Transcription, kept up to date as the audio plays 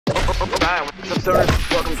Alright, what's up,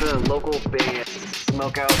 stoners? Welcome to the local Bay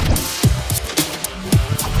Smokeout.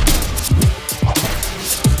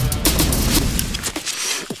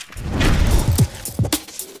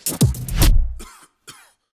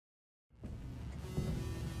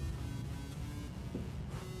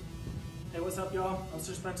 Hey, what's up, y'all? I'm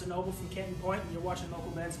Sir Spencer Nobel from Canton Point, and you're watching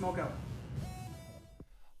local band Smokeout.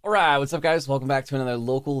 Alright, what's up, guys? Welcome back to another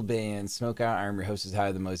local band Smokeout. I'm your host, is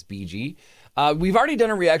Higher the Most BG. We've already done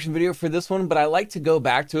a reaction video for this one, but I like to go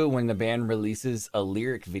back to it when the band releases a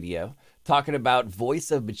lyric video talking about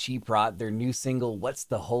Voice of Baceprot, their new single, What's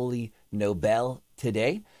the Holy Nobel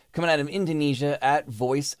Today? Coming out of Indonesia at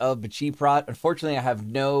Voice of Baceprot. Unfortunately, I have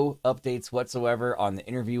no updates whatsoever on the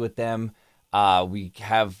interview with them.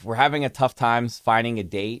 We're having a tough time finding a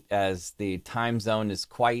date as the time zone is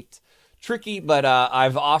quite tricky, but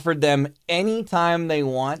I've offered them any time they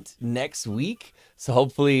want next week. So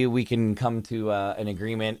hopefully we can come to an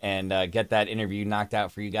agreement and get that interview knocked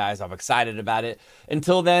out for you guys. I'm excited about it.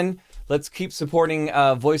 Until then, let's keep supporting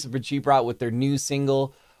Voice of Baceprot with their new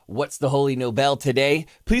single, What's the Holy Nobel Today?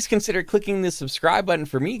 Please consider clicking the subscribe button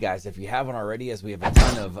for me, guys, if you haven't already, as we have a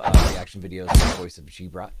ton of reaction videos on Voice of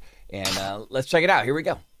Baceprot. And let's check it out. Here we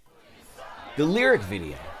go. The lyric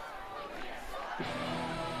video.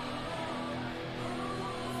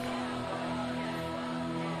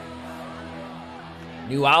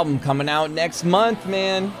 New album coming out next month,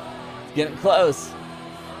 man. It's getting close.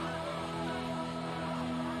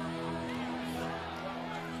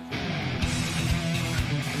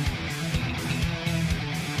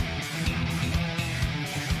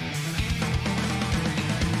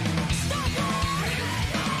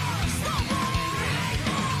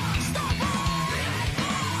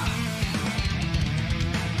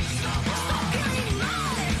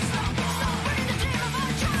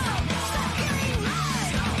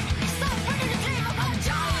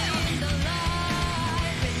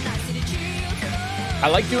 I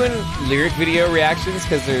like doing lyric video reactions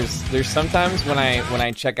because there's sometimes when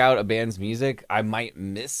I check out a band's music, I might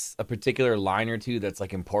miss a particular line or two that's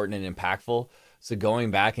like important and impactful. So going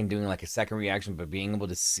back and doing like a second reaction, but being able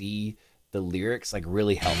to see the lyrics like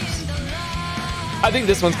really helps. I think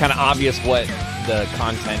this one's kind of obvious what the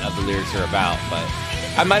content of the lyrics are about, but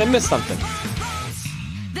I might have missed something.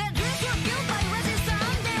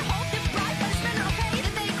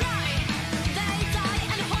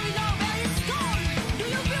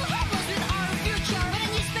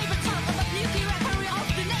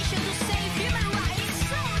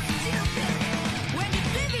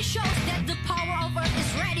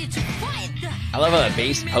 I love how the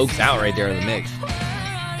bass pokes out right there in the mix.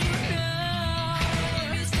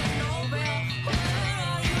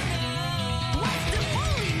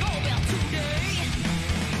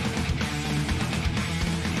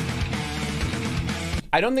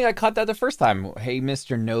 I don't think I caught that the first time. Hey,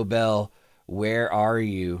 Mr. Nobel, where are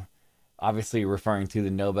you? Obviously referring to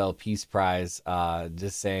the Nobel Peace Prize,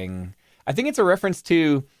 just saying, I think it's a reference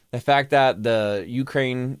to the fact that the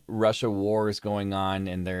Ukraine-Russia war is going on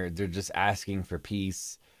and they're just asking for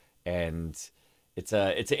peace. And it's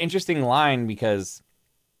an interesting line because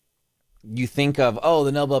you think of, oh,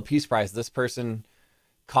 the Nobel Peace Prize, this person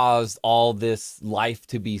caused all this life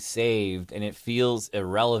to be saved, and it feels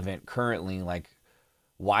irrelevant currently. Like,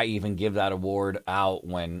 why even give that award out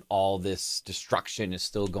when all this destruction is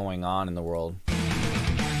still going on in the world?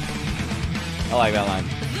 I like that line.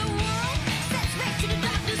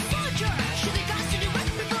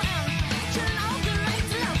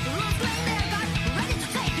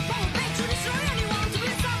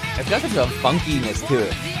 It's got such a funkiness to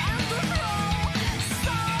it.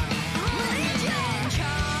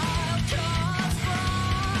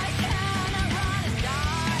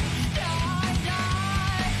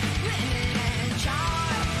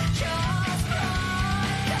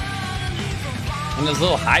 And those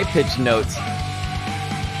little high-pitched notes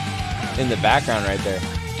in the background right there.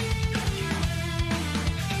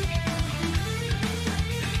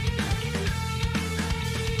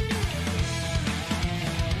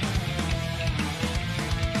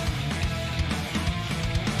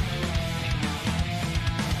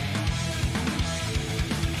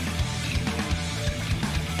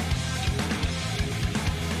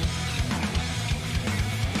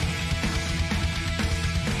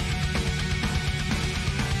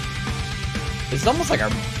 It's almost like our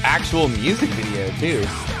actual music video, too.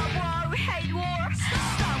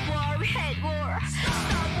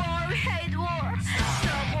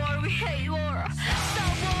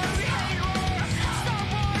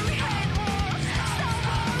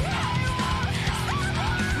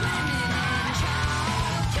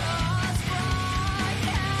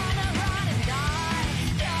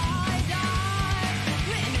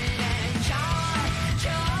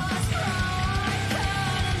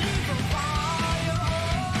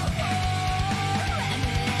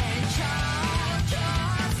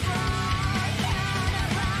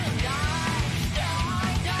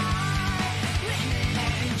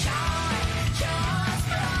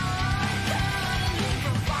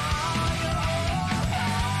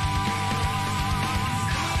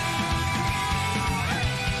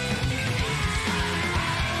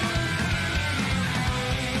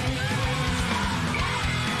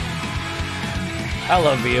 I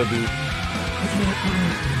love VOB.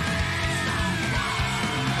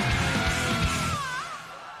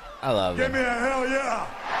 I love it. Give me a hell yeah!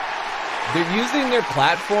 They're using their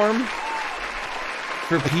platform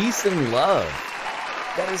for peace and love.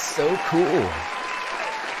 That is so cool.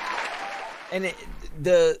 And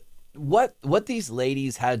what these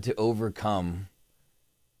ladies had to overcome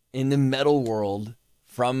in the metal world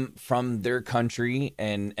from their country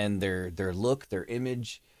and their look, their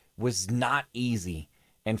image was not easy.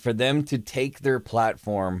 And for them to take their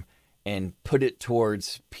platform and put it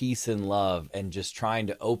towards peace and love and just trying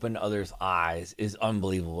to open others' eyes is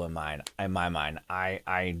unbelievable in my mind.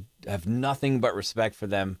 I have nothing but respect for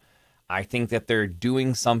them. I think that they're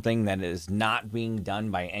doing something that is not being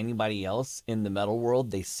done by anybody else in the metal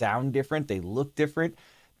world. They sound different. They look different.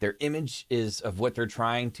 Their image of what they're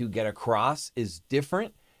trying to get across is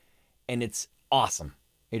different. And it's awesome.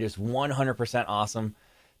 It is 100% awesome.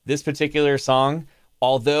 This particular song,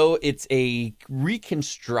 although it's a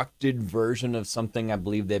reconstructed version of something I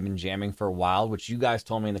believe they've been jamming for a while, which you guys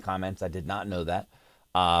told me in the comments. I did not know that.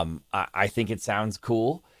 I think it sounds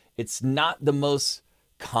cool. It's not the most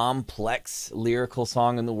complex lyrical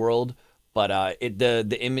song in the world, but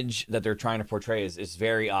the image that they're trying to portray is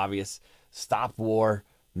very obvious. Stop war,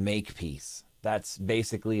 make peace. That's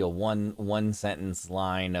basically a one sentence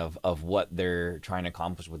line of what they're trying to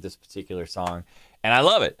accomplish with this particular song. And I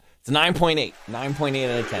love it. It's 9.8. 9.8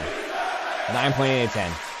 out of 10. 9.8 out of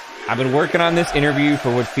 10. I've been working on this interview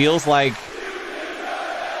for what feels like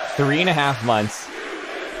 3.5 months.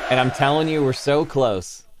 And I'm telling you, we're so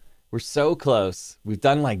close. We're so close. We've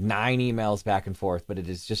done like 9 emails back and forth, but it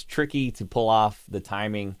is just tricky to pull off the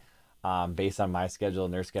timing based on my schedule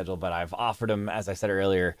and their schedule. But I've offered them, as I said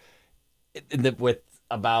earlier, with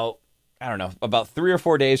about 3 or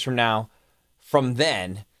 4 days from now. From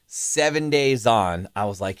then, 7 days on, I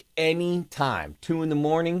was like, any time, 2 in the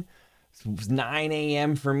morning, it was 9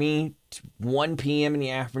 a.m. for me, 1 p.m. in the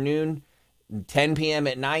afternoon, 10 p.m.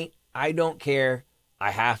 at night. I don't care.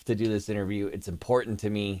 I have to do this interview. It's important to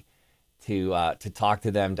me to talk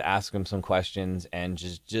to them, to ask them some questions, and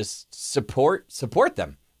just support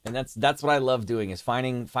them. And that's what I love doing, is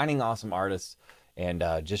finding awesome artists and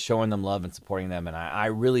just showing them love and supporting them. And I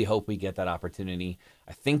really hope we get that opportunity.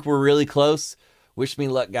 I think we're really close. Wish me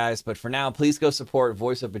luck, guys. But for now, please go support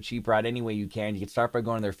Voice of Baceprot any way you can. You can start by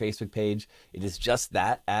going to their Facebook page. It is just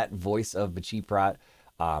that, at Voice of Baceprot.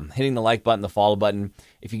 Hitting the like button, the follow button.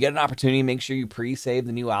 If you get an opportunity, make sure you pre-save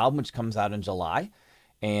the new album, which comes out in July.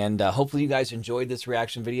 And hopefully you guys enjoyed this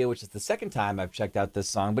reaction video, which is the second time I've checked out this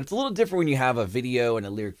song. But it's a little different when you have a video and a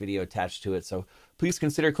lyric video attached to it. So please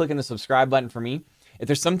consider clicking the subscribe button for me. If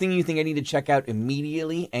there's something you think I need to check out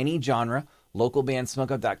immediately, any genre,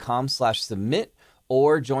 localbandsmokeout.com/submit,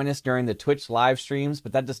 or join us during the Twitch live streams.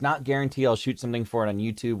 But that does not guarantee I'll shoot something for it on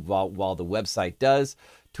YouTube while the website does.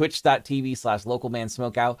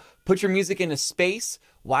 Twitch.tv/localbandsmokeout. Put your music into space.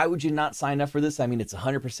 Why would you not sign up for this? I mean, it's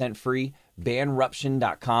 100% free.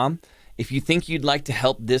 Bandruption.com. If you think you'd like to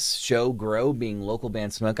help this show grow, being Local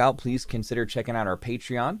Band Smokeout, please consider checking out our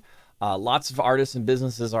Patreon. Lots of artists and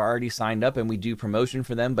businesses are already signed up, and we do promotion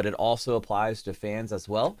for them, but it also applies to fans as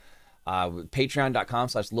well.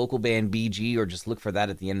 Patreon.com/localbandbg, or just look for that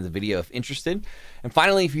at the end of the video if interested. And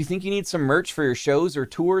finally, if you think you need some merch for your shows or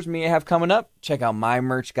tours you may have coming up, check out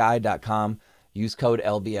mymerchguy.com. Use code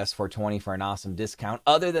LBS420 for an awesome discount.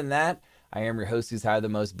 Other than that, I am your host who's hired the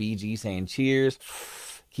most, BG, saying cheers,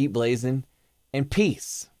 keep blazing, and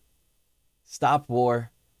peace. Stop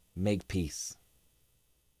war, make peace.